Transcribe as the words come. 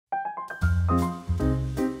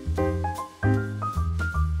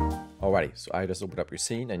Alrighty, so I just opened up your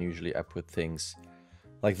scene, and usually I put things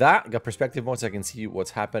like that. Got perspective mode so I can see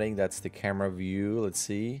what's happening. That's the camera view. Let's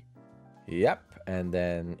see. Yep. And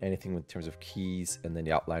then anything in terms of keys, and then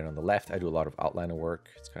the outline on the left. I do a lot of outliner work.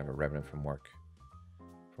 It's kind of a remnant from work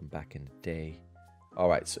from back in the day.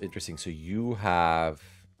 Alright, so interesting. So you have...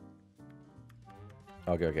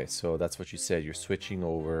 Okay, so that's what you said. You're switching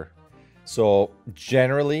over. So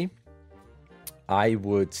generally, I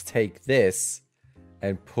would take this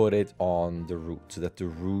and put it on the root so that the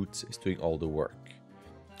root is doing all the work.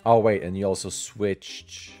 Oh, wait, and you also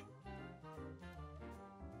switched...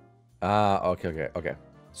 Okay.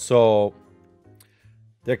 So,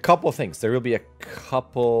 there are a couple of things. There will be a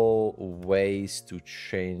couple ways to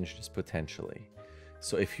change this potentially.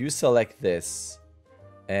 So, if you select this,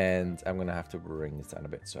 and I'm going to have to bring this down a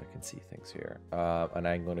bit so I can see things here. And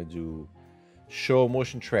I'm going to do show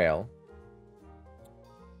motion trail.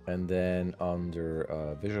 And then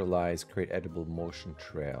under visualize, create edible motion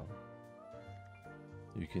trail.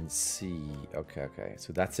 You can see, okay.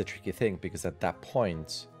 So that's a tricky thing because at that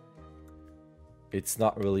point, it's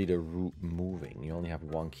not really the root moving. You only have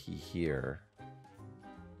one key here.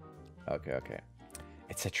 Okay.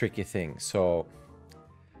 It's a tricky thing. So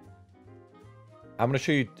I'm going to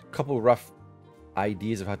show you a couple rough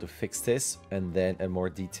ideas of how to fix this, and then a more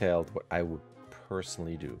detailed what I would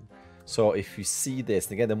personally do. So if you see this,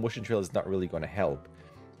 and again, the motion trail is not really going to help.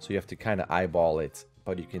 So you have to kind of eyeball it,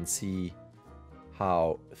 but you can see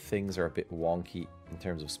how things are a bit wonky in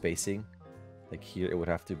terms of spacing. Like here, it would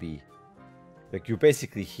have to be, like you're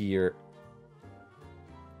basically here,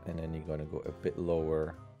 and then you're going to go a bit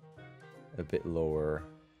lower, and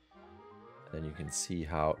then you can see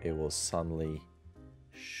how it will suddenly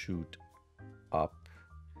shoot up.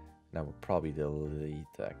 Now we'll probably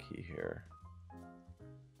delete that key here.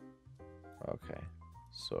 Okay,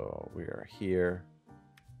 so we are here.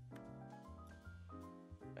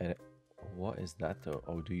 And what is that though?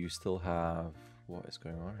 Oh, do you still have... What is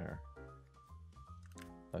going on here?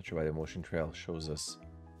 Not sure why the motion trail shows us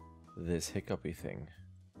this hiccupy thing.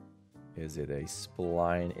 Is it a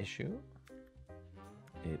spline issue?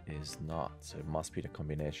 It is not. So it must be the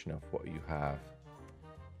combination of what you have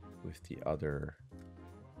with the other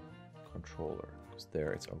controller. Because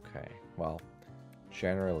there it's okay. Well,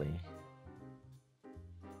 generally...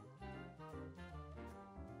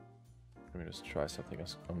 Let me just try something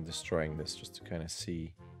else. I'm destroying this just to kind of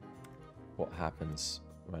see what happens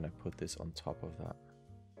when I put this on top of that.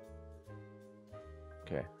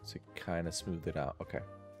 Okay, so kind of smooth it out. Okay.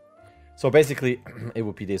 So basically, it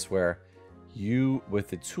would be this where you, with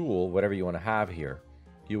the tool, whatever you want to have here,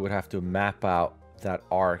 you would have to map out that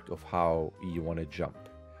arc of how you want to jump.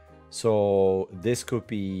 So this could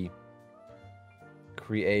be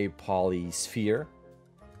create poly sphere.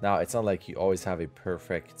 Now, it's not like you always have a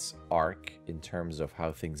perfect arc in terms of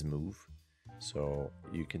how things move. So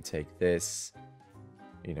you can take this,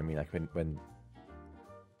 you know what I mean? Like when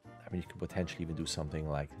I mean, you could potentially even do something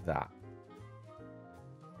like that.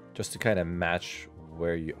 Just to kind of match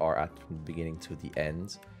where you are at from the beginning to the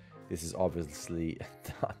end. This is obviously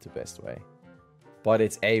not the best way, but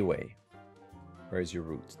it's a way. Where is your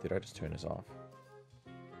root? Did I just turn this off?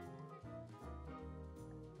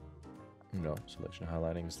 No, selection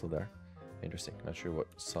highlighting is still there. Interesting. Not sure what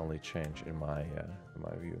suddenly changed in my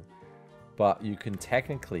view, but you can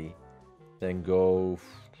technically then go.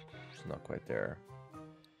 It's not quite there.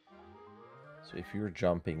 So if you're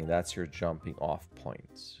jumping, and that's your jumping off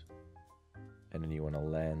point, and then you want to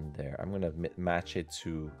land there, I'm gonna match it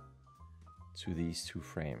to these two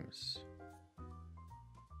frames.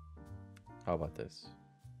 How about this?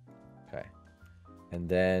 Okay, and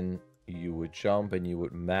then you would jump and you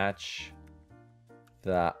would match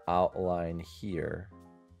that outline here,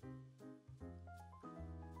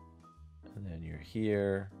 and then you're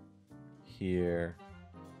here,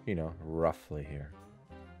 you know, roughly here.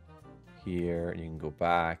 You can go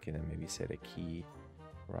back and then maybe set a key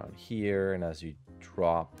around here, and as you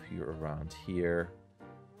drop, you're around here.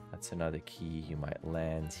 That's another key. You might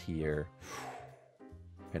land here,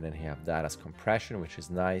 and then you have that as compression, which is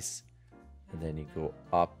nice. And then you go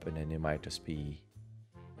up, and then it might just be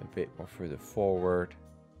a bit more further forward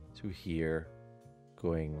to here,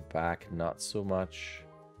 going back not so much,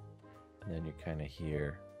 and then you're kind of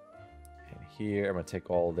here and here. I'm gonna take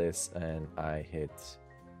all this and I hit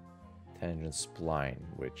tangent spline,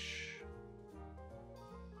 which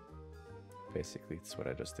basically it's what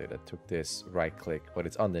I just did. I took this, right click, but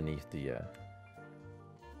it's underneath the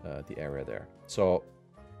area there. So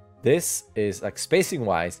this is like spacing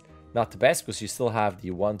wise not the best, because you still have the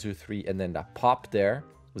 1, 2, 3, and then that pop there,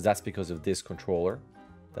 because that's because of this controller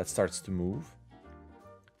that starts to move.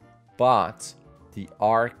 but the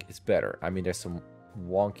arc is better. I mean, there's some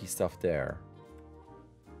wonky stuff there.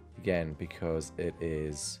 Again, because it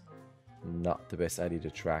is not the best idea to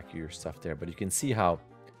track your stuff there. But you can see how,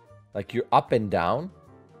 like, your up and down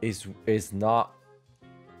is not,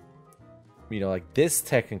 you know, like this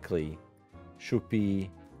technically should be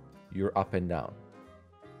your up and down.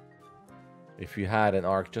 If you had an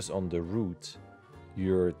arc just on the root,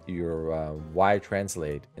 your Y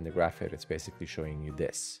translate in the graph editor, it's basically showing you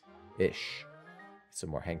this ish. Some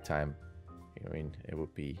more hang time. You know what I mean? It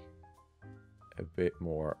would be a bit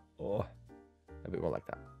more, like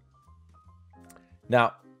that.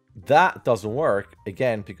 Now, that doesn't work,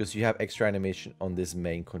 again, because you have extra animation on this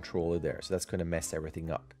main controller there. So that's going to mess everything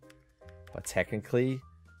up. But technically,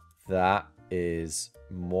 that is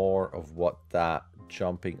more of what that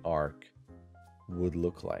jumping arc would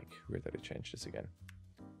look like. Weird that I changed this again.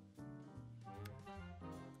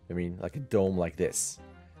 I mean, like a dome like this.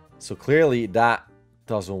 So clearly, that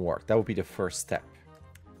doesn't work. That would be the first step.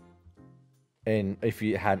 And if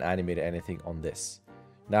you hadn't animated anything on this.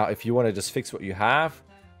 Now, if you want to just fix what you have,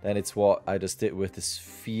 then it's what I just did with the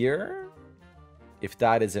sphere. If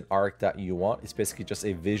that is an arc that you want, it's basically just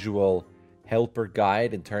a visual helper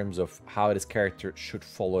guide in terms of how this character should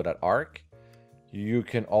follow that arc. You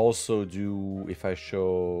can also do, if I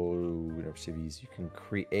show CVs, you can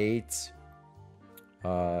create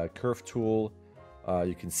a curve tool.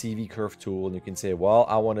 You can CV curve tool, and you can say, well,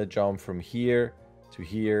 I want to jump from here to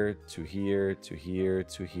here to here to here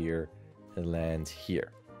to here and land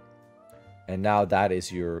here. And now that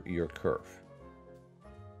is your curve.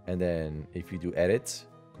 And then if you do edit,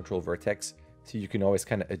 control vertex, so you can always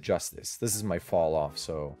kind of adjust this. This is my fall off.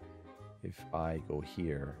 So if I go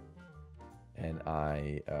here and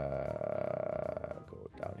I go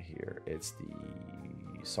down here, it's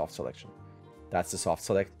the soft selection. That's the soft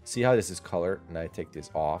select. See how this is color, and I take this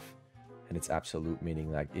off, and it's absolute, meaning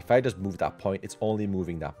like if I just move that point, it's only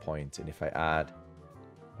moving that point. And if I add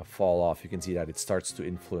a fall off, you can see that it starts to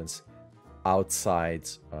influence outside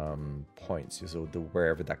points. So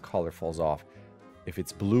wherever that color falls off, if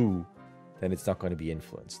it's blue, then it's not going to be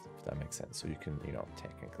influenced, if that makes sense. So you can, you know,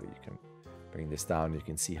 technically you can bring this down. You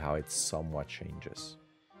can see how it somewhat changes.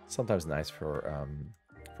 Sometimes nice for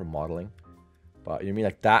modeling, but you mean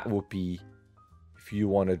like that would be if you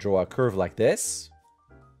want to draw a curve like this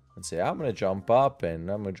and say, I'm going to jump up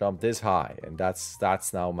and I'm going to jump this high, and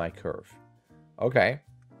that's now my curve. Okay,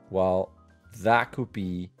 well, that could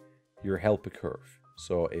be your helper curve.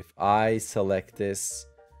 So if I select this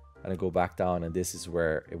and I go back down, and this is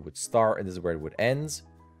where it would start and this is where it would end,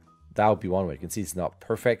 that would be one way. You can see it's not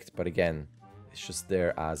perfect, but again, it's just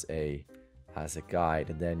there as a guide.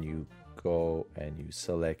 And then you go and you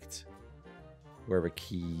select wherever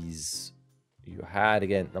keys you had.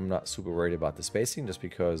 Again, I'm not super worried about the spacing just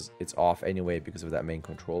because it's off anyway because of that main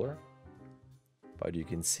controller. But you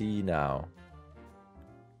can see now,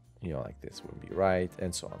 you know, like this wouldn't be right,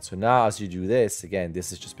 and so on. So now as you do this, again,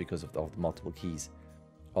 this is just because of the multiple keys.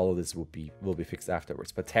 All of this will be fixed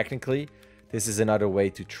afterwards. But technically, this is another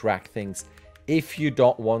way to track things if you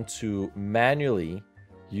don't want to manually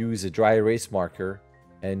use a dry erase marker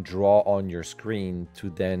and draw on your screen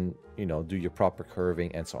to then, you know, do your proper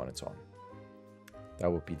curving and so on and so on.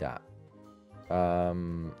 That would be that.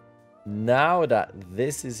 Now that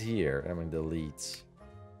this is here, I'm going to delete.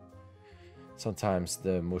 Sometimes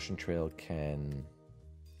the motion trail can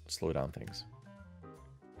slow down things.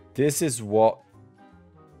 This is what,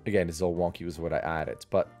 again, it's all wonky was what I added,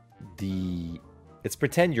 but let's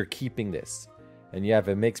pretend you're keeping this and you have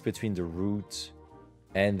a mix between the root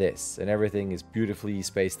and this, and everything is beautifully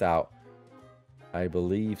spaced out, I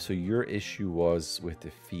believe. So your issue was with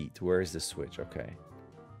the feet. Where is the switch? Okay.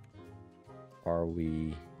 Are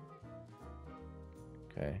we...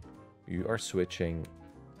 Okay. You are switching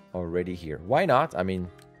already here. Why not? I mean,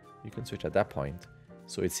 you can switch at that point.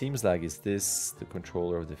 So it seems like, is this the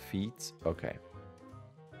controller of the feet? Okay.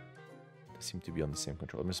 They seem to be on the same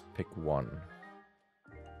controller. Let's pick one.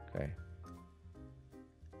 Okay.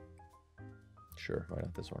 Sure, why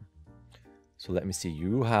not this one? So let me see.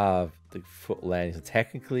 You have the foot landing. So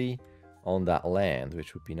technically on that land,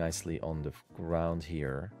 which would be nicely on the ground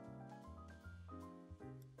here.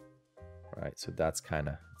 Right, so that's kind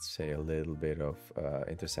of, let's say, a little bit of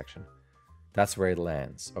intersection. That's where it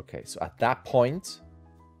lands. Okay, so at that point,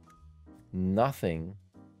 nothing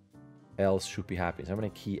else should be happening. So I'm going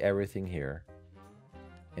to key everything here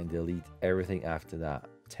and delete everything after that.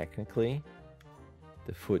 Technically,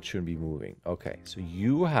 the foot shouldn't be moving. Okay, so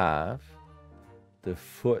you have the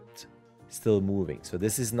foot still moving. So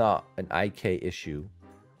this is not an IK issue.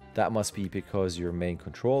 That must be because your main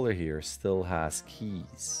controller here still has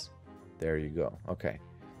keys. There you go. Okay.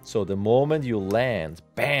 So the moment you land,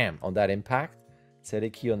 bam, on that impact, set a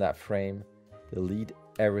key on that frame, delete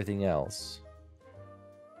everything else.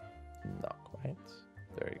 Not quite.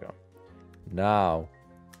 There you go. Now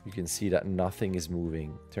you can see that nothing is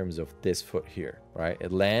moving in terms of this foot here, right?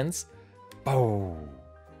 It lands, boom,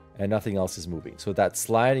 and nothing else is moving. So that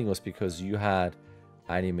sliding was because you had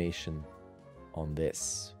animation on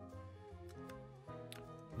this.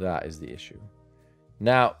 That is the issue.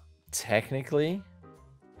 Now, technically,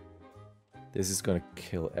 this is going to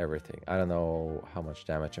kill everything. I don't know how much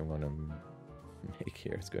damage I'm going to make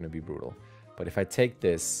here. It's going to be brutal. But if I take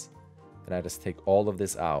this, then I just take all of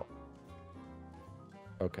this out.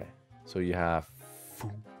 Okay, so you have...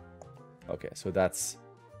 Okay, so that's...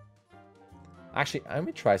 Actually, let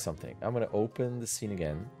me try something. I'm going to open the scene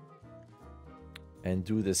again and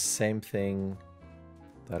do the same thing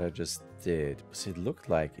that I just did. So it looked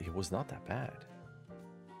like it was not that bad.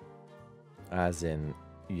 As in,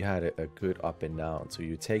 you had a good up and down. So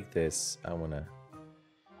you take this, I want to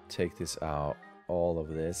take this out, all of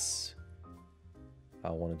this. I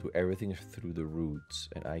want to do everything through the roots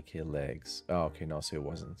and IK legs. Oh, okay, no, so it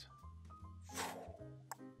wasn't.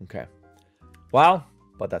 Okay. Well,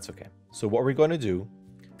 but that's okay. So what we're going to do,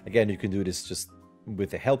 again, you can do this just with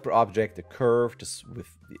the helper object, the curve, just with,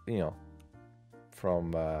 you know,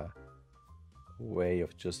 from way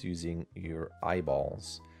of just using your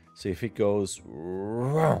eyeballs. So if it goes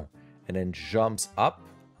and then jumps up,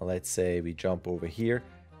 let's say we jump over here,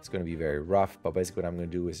 it's going to be very rough, but basically what I'm going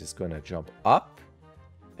to do is it's going to jump up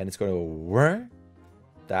and it's going to go,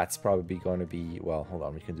 that's probably going to be, well, hold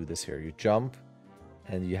on, we can do this here. You jump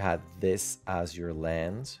and you had this as your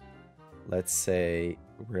land. Let's say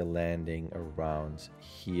we're landing around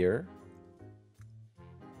here.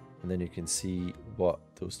 And then you can see what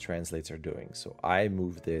those translates are doing. So I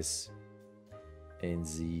move this in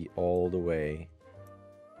Z all the way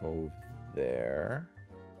over there.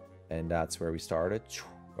 And that's where we started.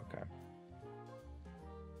 Okay.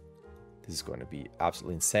 This is going to be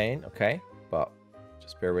absolutely insane. Okay. But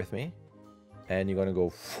just bear with me. And you're going to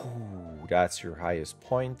go, that's your highest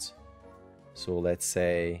point. So let's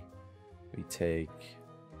say we take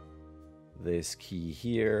this key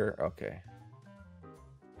here. Okay.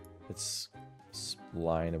 Let's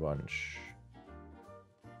spline a bunch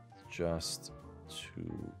just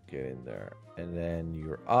to get in there. And then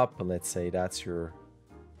you're up, and let's say that's your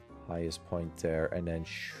highest point there, and then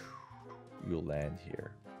you'll land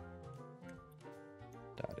here.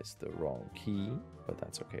 That is the wrong key, but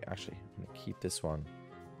that's okay. Actually, I'm gonna keep this one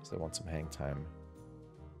because I want some hang time.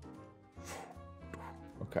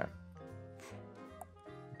 Okay.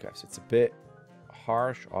 Okay, so it's a bit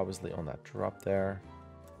harsh, obviously, on that drop there.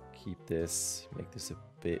 Keep this, make this a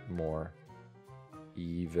bit more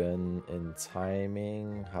even in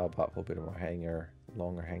timing. How about a little bit more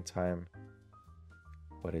longer hang time?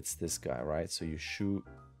 But it's this guy, right? So you shoot.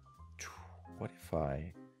 What if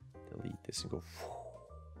I delete this and go?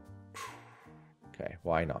 Okay,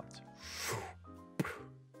 why not?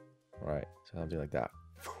 Right, so something like that.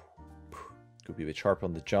 Could be a bit sharp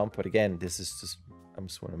on the jump, but again, this is just, I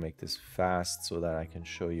just want to make this fast so that I can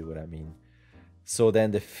show you what I mean. So then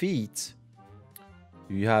the feet,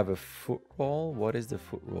 you have a foot roll. What is the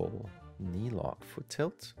foot roll? Knee lock, foot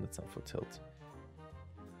tilt? That's not foot tilt.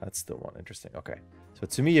 That's the one. Interesting. Okay. So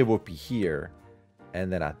to me, it would be here.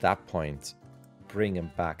 And then at that point, bring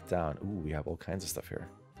him back down. Ooh, we have all kinds of stuff here.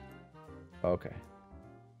 Okay.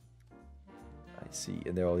 I see.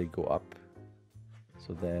 And they only go up.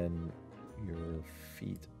 So then your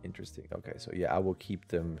feet. Interesting. Okay. So yeah, I will keep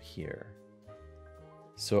them here.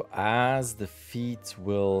 So as the feet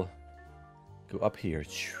will go up here,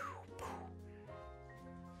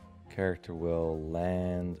 character will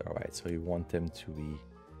land. All right, so you want them to be,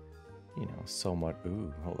 you know, somewhat.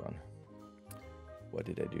 Ooh, hold on. What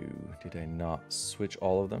did I do? Did I not switch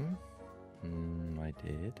all of them? I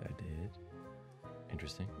did.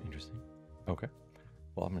 Interesting. Okay.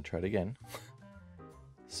 Well, I'm gonna try it again.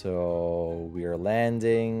 So we are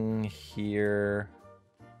landing here.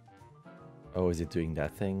 Oh, is it doing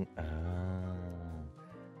that thing? I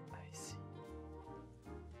see.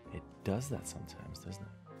 It does that sometimes, doesn't it?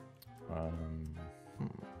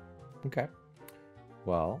 Okay.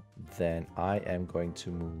 Well, then I am going to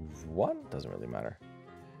move one. Doesn't really matter.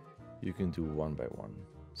 You can do one by one.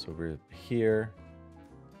 So we're here.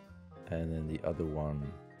 And then the other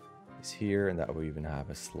one is here. And that will even have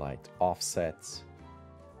a slight offset.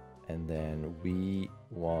 And then we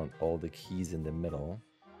want all the keys in the middle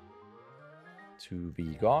to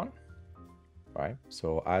be gone, right?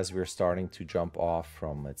 So as we're starting to jump off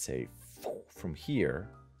from, let's say, from here,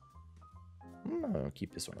 I'll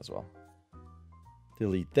keep this one as well.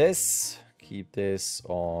 delete this, keep this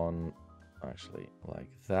on actually like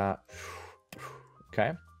that.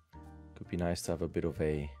 Okay, could be nice to have a bit of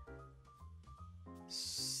a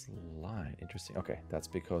slide. Interesting. Okay, that's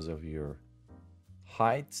because of your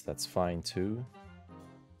height. That's fine too.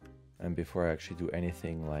 And before I actually do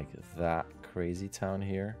anything like that crazy town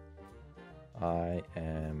here, I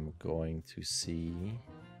am going to see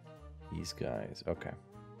these guys. Okay.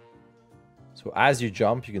 So as you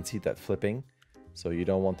jump, you can see that flipping. So you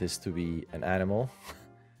don't want this to be an animal.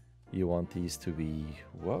 You want these to be,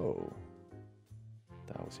 whoa,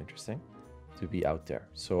 that was interesting, to be out there.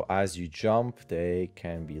 So as you jump, they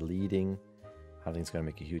can be leading. I think it's going to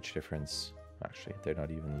make a huge difference. Actually, they're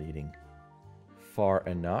not even leading far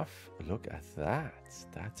enough. Look at that.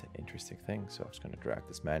 That's an interesting thing. So I'm just going to drag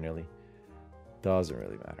this manually. Doesn't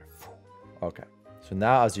really matter. Okay. So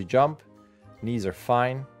now as you jump, knees are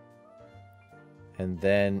fine. And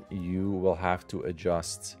then you will have to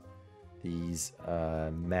adjust these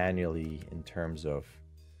manually in terms of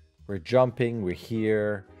we're jumping, we're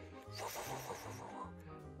here.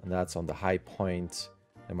 And that's on the high point.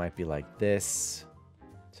 It might be like this.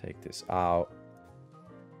 Take this out.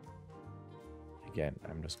 Again,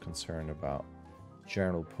 I'm just concerned about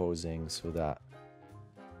general posing so that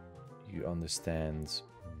you understand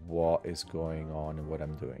what is going on and what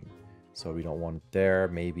I'm doing. So we don't want it there.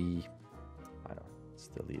 Maybe, I don't know, let's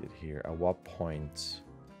delete it here. At what point?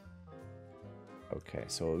 Okay,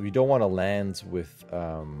 so we don't want to land with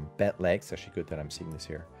bent legs. Actually good that I'm seeing this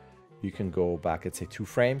here. You can go back, let's say 2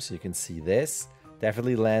 frames. So you can see this.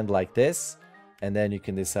 Definitely land like this. And then you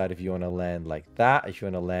can decide if you want to land like that, if you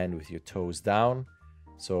want to land with your toes down.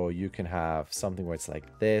 So you can have something where it's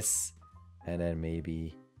like this, and then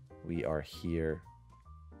maybe we are here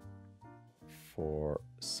for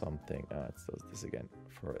something. Let's do this again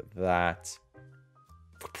for that.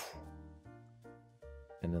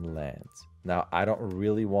 And then land. Now, I don't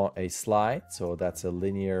really want a slide, so that's a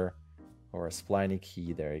linear or a spliny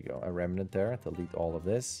key. There you go. A remnant there. Delete all of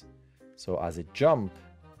this. So as a jump,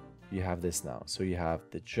 you have this now. So you have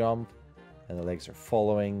the jump and the legs are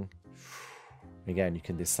following. Again, you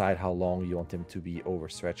can decide how long you want them to be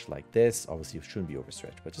overstretched like this. Obviously, you shouldn't be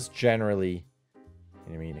overstretched, but just generally,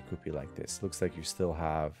 I mean, it could be like this. Looks like you still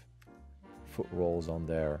have foot rolls on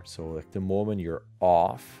there. So like the moment you're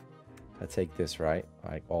off, I take this, right?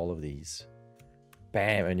 Like all of these,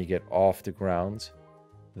 bam, and you get off the ground,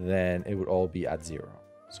 then it would all be at 0.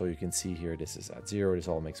 So you can see here, this is at 0. This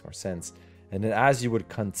all makes more sense. And then as you would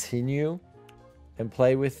continue and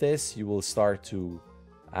play with this, you will start to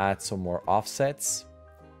add some more offsets.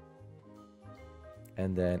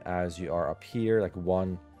 And then as you are up here, like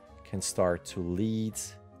one can start to lead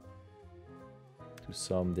to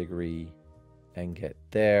some degree and get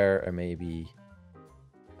there, and maybe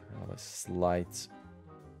have a slight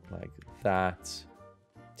like that.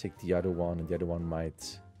 Take the other one, and the other one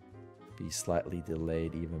might be slightly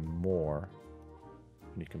delayed even more.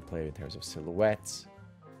 You can play in terms of silhouettes,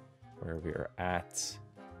 where we're at,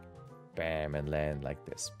 bam, and land like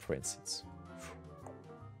this, for instance.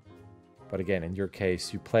 But again, in your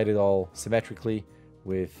case, you played it all symmetrically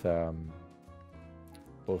with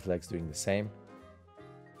both legs doing the same.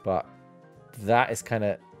 But that is kind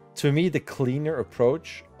of, to me, the cleaner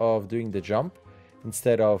approach of doing the jump,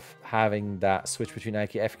 instead of having that switch between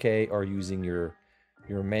IK, FK, or using your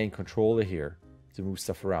main controller here to move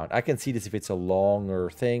stuff around. I can see this if it's a longer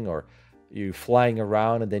thing, or you flying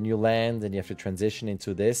around and then you land and you have to transition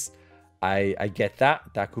into this. I get that.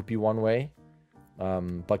 That could be one way.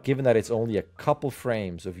 But given that it's only a couple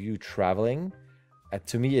frames of you traveling,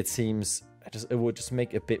 to me it seems it would just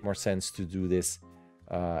make a bit more sense to do this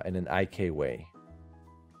in an IK way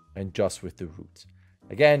and just with the route.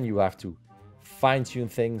 Again, you have to fine-tune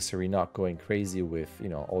things so you're not going crazy with, you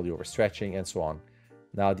know, all the overstretching and so on.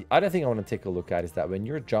 Now, the other thing I want to take a look at is that when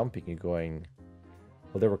you're jumping, you're going,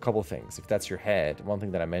 well, there were a couple things. If that's your head, one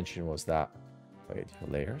thing that I mentioned was that, wait,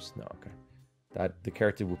 layers? No, okay. That the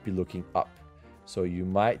character would be looking up. So you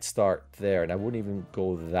might start there, and I wouldn't even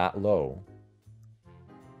go that low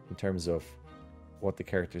in terms of what the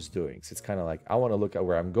character's doing. So it's kind of like, I want to look at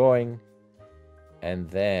where I'm going, and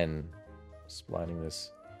then splining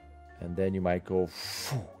this, and then you might go,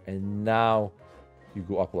 and now you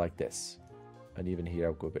go up like this. And even here,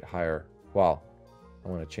 I'll go a bit higher. Well, I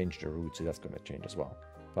want to change the route, so that's going to change as well.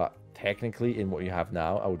 But technically, in what you have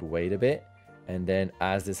now, I would wait a bit. And then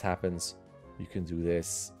as this happens, you can do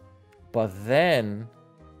this. But then,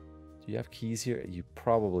 do you have keys here? You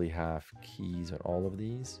probably have keys on all of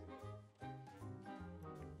these.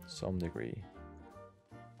 Some degree.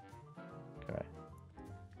 Okay.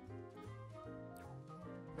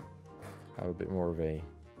 have a bit more of a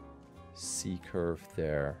C curve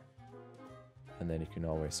there. And then you can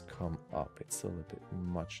always come up. It's still a bit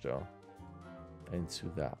much though. Into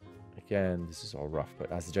that. Again, this is all rough,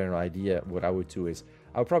 but as a general idea, what I would do is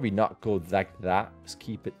I would probably not go like that. Just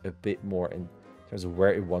keep it a bit more in terms of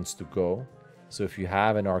where it wants to go. So if you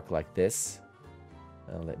have an arc like this,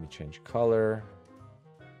 let me change color.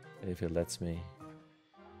 If it lets me.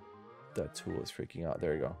 That tool is freaking out.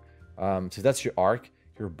 There you go. So that's your arc.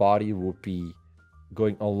 Your body will be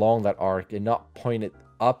going along that arc and not pointed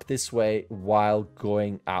up this way while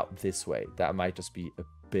going out this way. That might just be a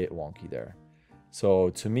bit wonky there. So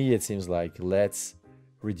to me, it seems like let's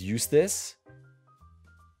reduce this.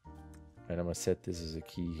 And I'm going to set this as a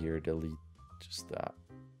key here. Delete just that.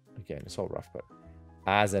 Again, it's all rough, but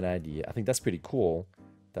as an idea, I think that's pretty cool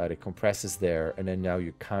that it compresses there. And then now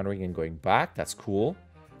you're countering and going back. That's cool.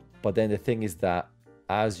 But then the thing is that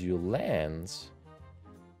as you land,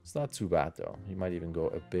 it's not too bad though. You might even go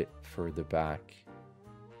a bit further back.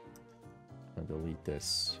 And delete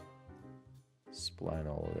this. Spline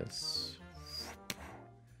all of this.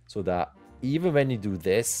 So that even when you do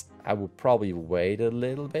this, I would probably wait a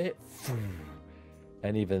little bit.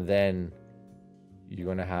 And even then, you're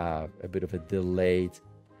going to have a bit of a delayed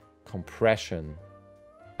compression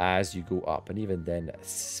as you go up. And even then, it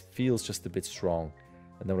feels just a bit strong.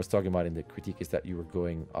 And then what I was talking about in the critique is that you were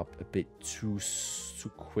going up a bit too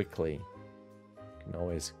quickly. You can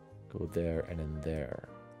always go there and then there.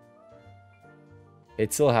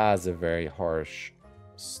 It still has a very harsh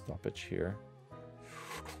stoppage here.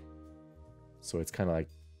 So it's kind of like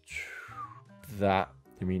that.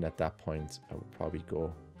 I mean, at that point, I would probably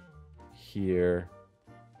go here.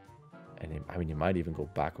 And I mean, you might even go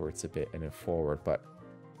backwards a bit and then forward, but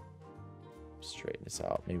straighten this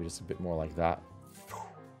out. Maybe just a bit more like that.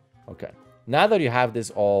 Okay. Now that you have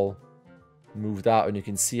this all moved out and you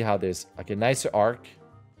can see how there's like a nicer arc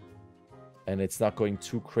and it's not going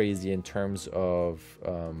too crazy in terms of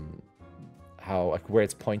how, like where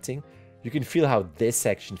it's pointing. You can feel how this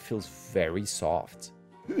section feels very soft.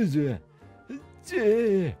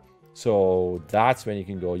 So that's when you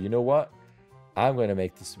can go, you know what? I'm going to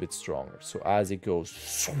make this a bit stronger. So as it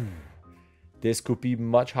goes, this could be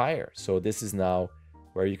much higher. So this is now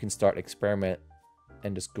where you can start experiment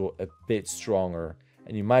and just go a bit stronger.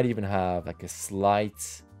 And you might even have like a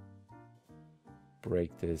slight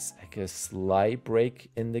break this, like a slight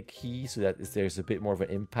break in the key so that there's a bit more of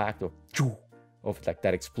an impact of like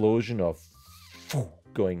that explosion of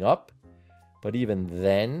going up. But even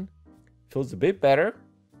then, feels a bit better.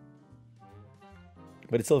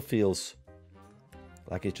 But it still feels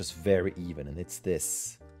like it's just very even. And it's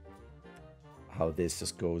this, how this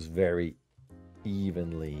just goes very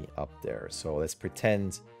evenly up there. So let's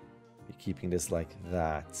pretend we're keeping this like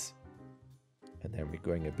that. And then we're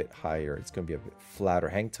going a bit higher. It's going to be a bit flatter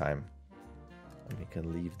hang time. And we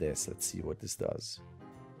can leave this. Let's see what this does.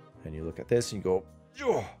 And you look at this and you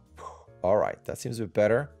go, all right, that seems a bit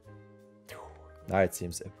better. Now it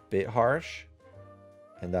seems a bit harsh.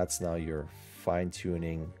 And that's now your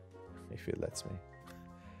fine-tuning, if it lets me.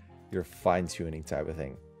 Your fine-tuning type of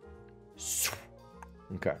thing.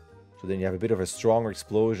 Okay. So then you have a bit of a stronger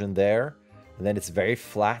explosion there. And then it's very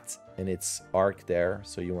flat in its arc there.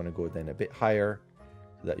 So you want to go then a bit higher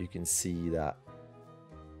so that you can see that.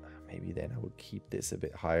 Maybe then I would keep this a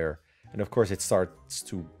bit higher. And of course, it starts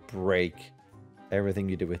to break everything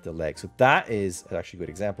you did with the leg. So that is actually a good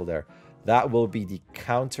example there. That will be the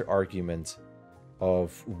counter argument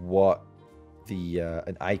of what the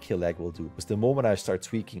an IK leg will do. Because the moment I start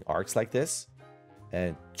tweaking arcs like this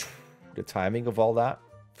and the timing of all that,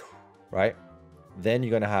 right? Then you're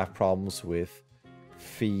going to have problems with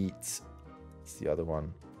feet. It's the other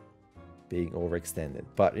one being overextended.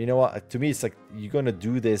 But you know what? To me, it's like you're going to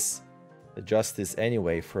do this, adjust this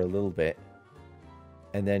anyway for a little bit.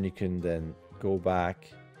 And then you can then go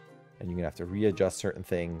back and you're going to have to readjust certain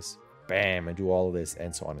things. Bam, and do all of this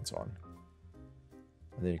and so on and so on.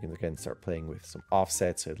 And then you can again start playing with some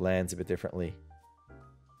offsets so it lands a bit differently.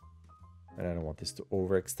 And I don't want this to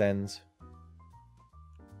overextend.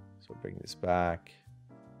 So bring this back.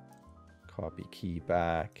 Copy key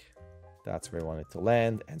back. That's where I want it to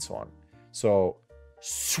land and so on. So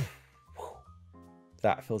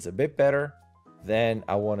that feels a bit better. Then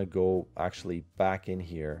I want to go actually back in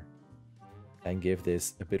here and give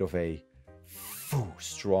this a bit of a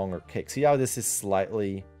stronger kick. See how this is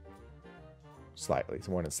slightly, it's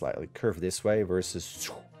more than slightly curved this way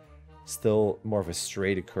versus still more of a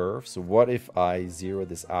straight curve. So what if I zero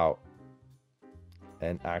this out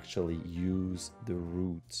and actually use the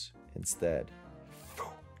root instead?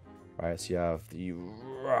 All right, so you have the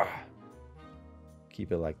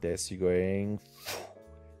keep it like this. You're going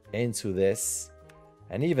into this.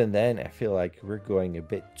 And even then, I feel like we're going a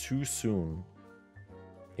bit too soon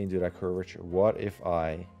into that curvature. What if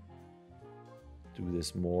I do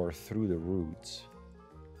this more through the roots?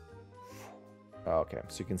 Okay,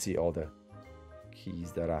 so you can see all the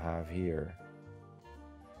keys that I have here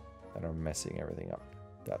that are messing everything up.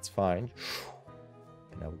 That's fine.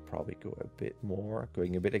 And I will probably go a bit more,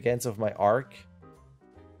 going a bit against of my arc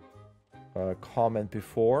comment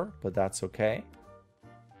before, but that's okay.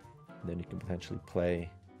 And then you can potentially play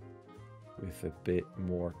with a bit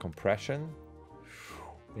more compression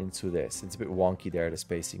into this. It's a bit wonky there, the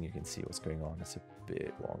spacing. You can see what's going on. It's a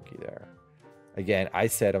bit wonky there. Again, I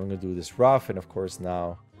said I'm going to do this rough, and of course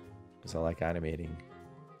now, because I like animating,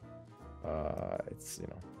 it's, you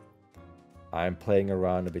know, I'm playing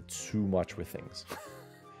around a bit too much with things.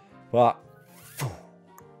 But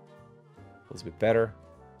feels a bit better.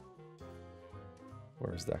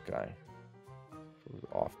 Where's that guy?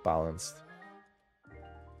 Off balanced.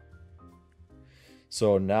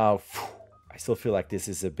 So now I still feel like this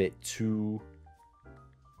is a bit too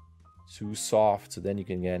soft. So then you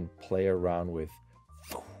can again play around with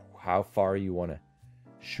how far you want to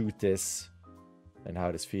shoot this and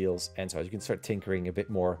how this feels. And so you can start tinkering a bit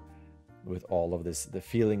more with all of this. The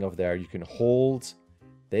feeling of there, you can hold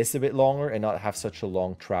this a bit longer and not have such a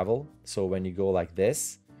long travel. So when you go like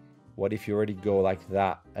this, what if you already go like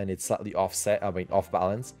that and it's slightly offset, I mean off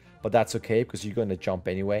balance, but that's okay because you're going to jump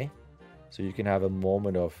anyway. So you can have a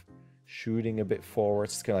moment of shooting a bit forward.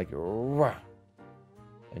 It's kind of like,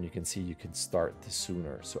 and you can see you can start this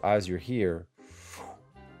sooner. So as you're here,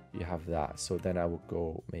 you have that. So then I will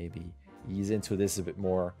go maybe ease into this a bit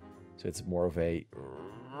more. So it's more of a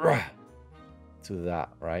to that,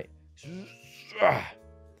 right?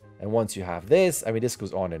 And once you have this, I mean, this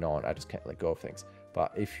goes on and on. I just can't let go of things.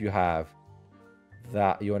 But if you have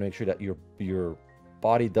that, you want to make sure that your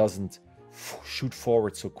body doesn't shoot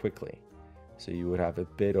forward so quickly. So you would have a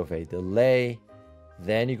bit of a delay,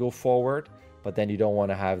 then you go forward, but then you don't want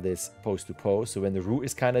to have this pose to pose. So when the root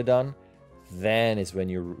is kind of done, then is when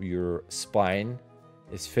your spine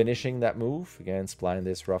is finishing that move. Again, spline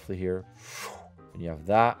this roughly here. And you have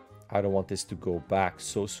that. I don't want this to go back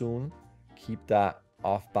so soon. Keep that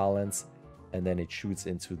off balance. And then it shoots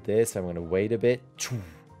into this. I'm going to wait a bit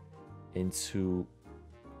into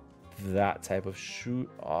that type of shoot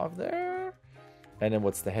off there. And then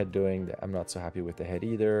what's the head doing? I'm not so happy with the head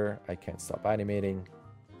either. I can't stop animating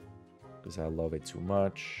because I love it too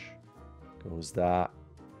much. Goes that.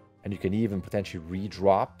 And you can even potentially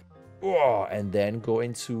redrop. Oh, and then go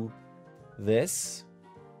into this.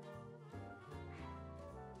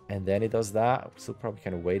 And then it does that. Still probably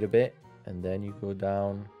kind of wait a bit. And then you go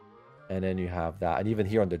down. And then you have that. And even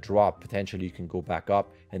here on the drop, potentially you can go back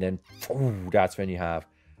up. And then that's when you have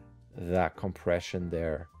that compression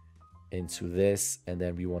there into this. And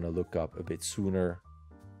then we want to look up a bit sooner.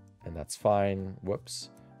 And that's fine. Whoops.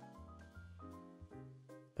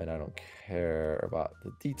 And I don't care about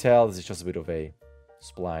the detail. This is just a bit of a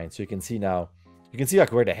spline. So you can see now, you can see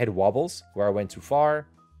like where the head wobbles, where I went too far.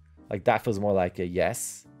 Like that feels more like a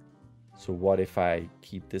yes. So what if I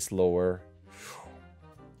keep this lower?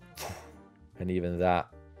 And even that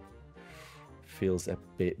feels a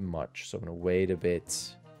bit much. So I'm going to wait a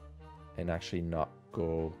bit and actually not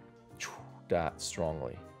go that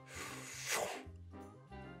strongly.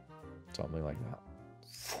 Something like that.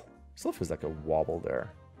 Still feels like a wobble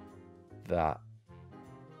there. That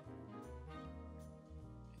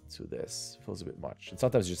into this feels a bit much. And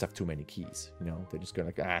sometimes you just have too many keys. You know, they're just going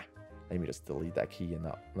like, let me just delete that key and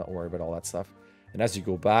not worry about all that stuff. And as you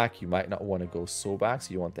go back, you might not want to go so back.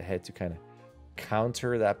 So you want the head to kind of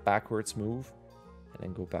counter that backwards move. And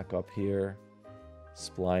then go back up here.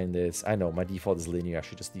 Spline this. I know my default is linear. I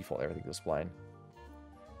should just default everything to spline.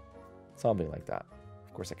 Something like that.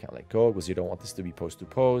 Of course, I can't let go because you don't want this to be pose to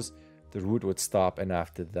pose. The root would stop. And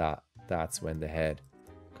after that, that's when the head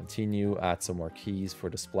continue. Add some more keys for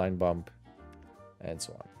the spline bump. And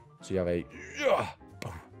so on. So you have a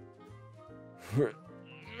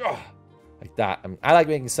like that. I like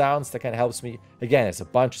making sounds. That kind of helps me. Again, it's a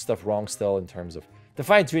bunch of stuff wrong still in terms of the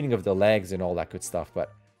fine-tuning of the legs and all that good stuff.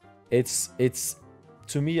 But it's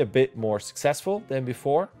to me a bit more successful than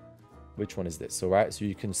before. Which one is this? So right, so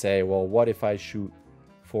you can say, well, what if I shoot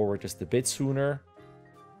forward just a bit sooner?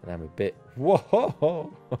 And I'm a bit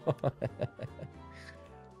whoa.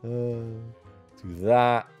 Do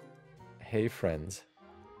that. Hey friends.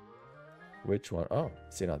 Which one? Oh,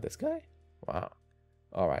 is it not this guy? Wow.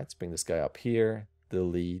 All right, let's bring this guy up here.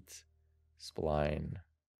 Delete, spline.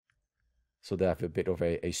 So they have a bit of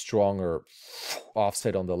a stronger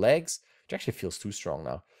offset on the legs. which actually feels too strong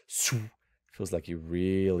now. Feels like he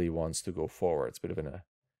really wants to go forward. It's a bit of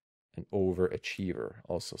an overachiever,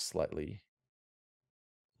 also slightly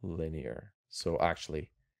linear. So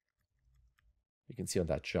actually, you can see on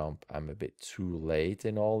that jump, I'm a bit too late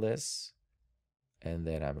in all this. And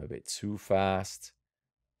then I'm a bit too fast.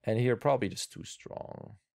 And here, probably just too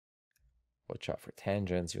strong. Watch out for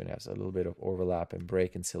tangents. You're going to have a little bit of overlap and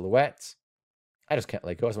break in silhouette. I just can't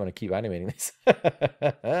let go. I just want to keep animating this.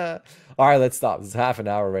 All right, let's stop. This is half an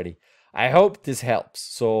hour already. I hope this helps.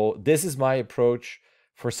 So this is my approach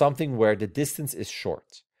for something where the distance is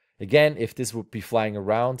short. Again, if this would be flying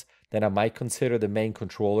around, then I might consider the main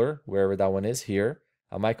controller, wherever that one is here.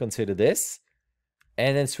 I might consider this.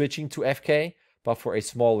 And then switching to FK. But for a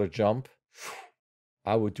smaller jump,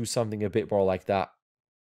 I would do something a bit more like that.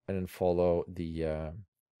 And then follow the...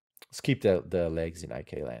 let's keep the legs in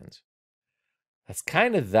IK land. That's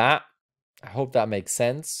kind of that. I hope that makes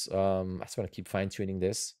sense. I just want to keep fine-tuning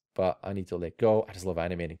this. But I need to let go. I just love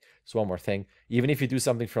animating. So one more thing. Even if you do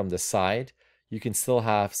something from the side, you can still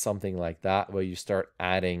have something like that where you start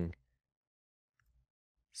adding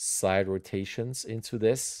side rotations into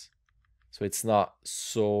this. So it's not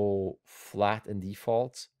so flat in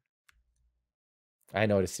default. I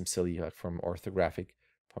know this seems silly from an orthographic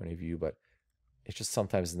point of view, but it's just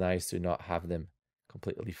sometimes nice to not have them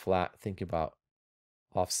completely flat. Think about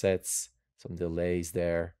offsets, some delays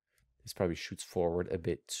there. This probably shoots forward a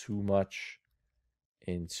bit too much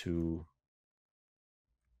into...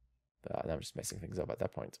 I'm just messing things up at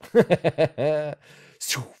that point.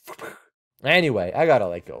 Anyway, I gotta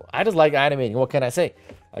let go. I just like animating. What can I say?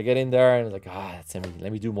 I get in there and it's like, that's everything.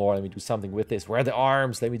 Let me do more. Let me do something with this. Where are the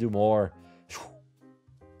arms? Let me do more.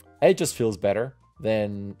 It just feels better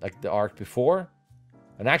than like the arc before.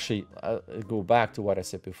 And actually, I'll go back to what I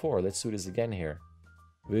said before. Let's do this again here.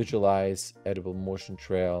 Visualize, edible motion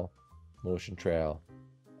trail, motion trail.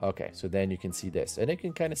 Okay, so then you can see this. And you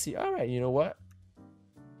can kind of see, all right, you know what?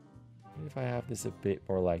 If I have this a bit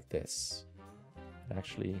more like this.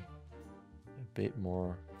 Actually, a bit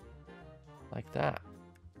more like that.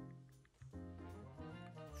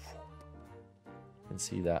 You can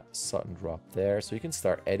see that sudden drop there. So you can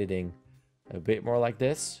start editing a bit more like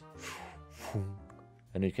this.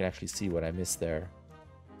 And you can actually see what I missed there.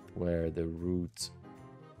 Where the root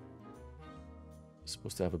is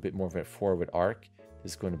supposed to have a bit more of a forward arc.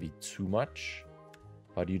 This is going to be too much.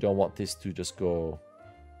 But you don't want this to just go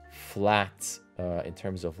flat in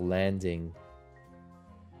terms of landing.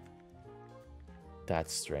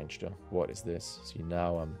 That's strange though. What is this? See,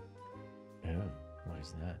 now I'm... Oh, what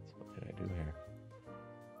is that? What did I do here?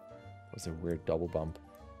 Was a weird double bump.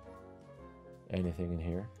 Anything in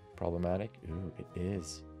here? Problematic? Ooh, it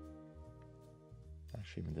is.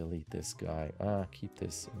 Actually, delete this guy. Keep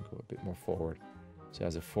this and go a bit more forward. So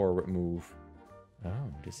as a forward move.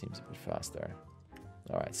 Oh, this seems a bit faster.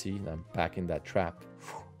 Alright, see, I'm back in that trap.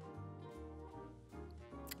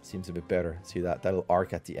 Seems a bit better. See that little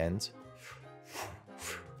arc at the end.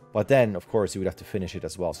 But then, of course, you would have to finish it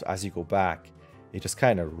as well. So as you go back, it just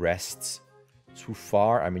kind of rests too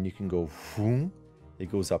far. I mean, you can go...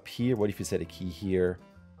 It goes up here. What if you set a key here?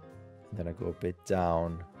 And then I go a bit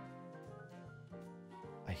down.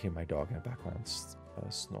 I hear my dog in the background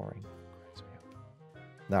snoring.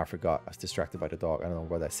 Now I forgot. I was distracted by the dog. I don't know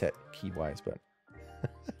what I set key-wise, but...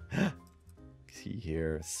 Key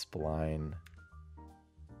here, spline.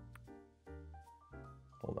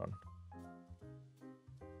 Hold on.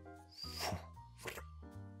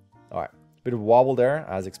 Alright, bit of wobble there,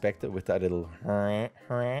 as expected, with that little...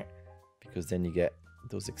 Because then you get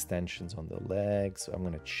those extensions on the legs. So I'm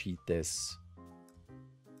going to cheat this.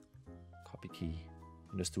 Copy key.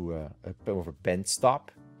 And just do a bit of a bend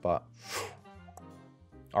stop. But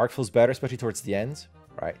arc feels better, especially towards the end.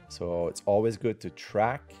 Right, so it's always good to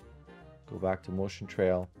track. Go back to motion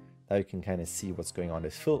trail. Now you can kind of see what's going on.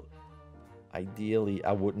 This feel... Ideally,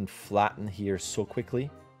 I wouldn't flatten here so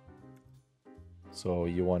quickly. So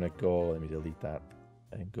you want to go, let me delete that,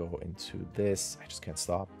 and go into this. I just can't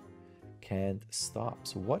stop. Can't stop.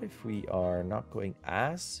 So what if we are not going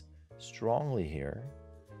as strongly here?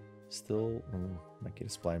 Still, might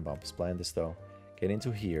get a spline bump. Spline this though. Get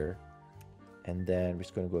into here. And then we're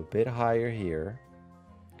just going to go a bit higher here.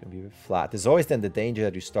 Going to be a bit flat. There's always then the danger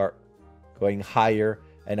that you start going higher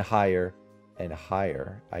and higher and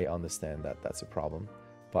higher. I understand that that's a problem,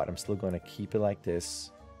 but I'm still going to keep it like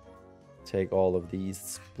this. Take all of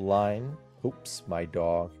these spline. Oops, my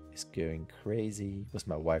dog is going crazy. Because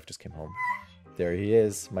my wife just came home. There he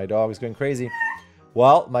is. My dog is going crazy.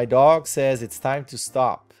 Well, my dog says it's time to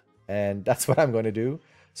stop, and that's what I'm going to do.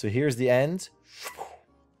 So here's the end.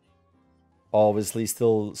 Obviously,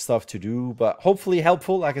 still stuff to do, but hopefully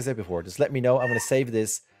helpful. Like I said before, just let me know. I'm going to save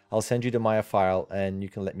this. I'll send you the Maya file, and you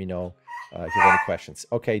can let me know if you have any questions.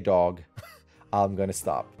 Okay, dog. I'm going to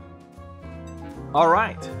stop. All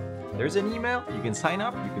right. There's an email. You can sign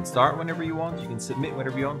up. You can start whenever you want. You can submit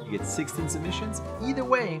whenever you want. You get 16 submissions. Either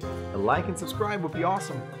way, a like and subscribe would be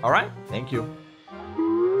awesome. All right. Thank you.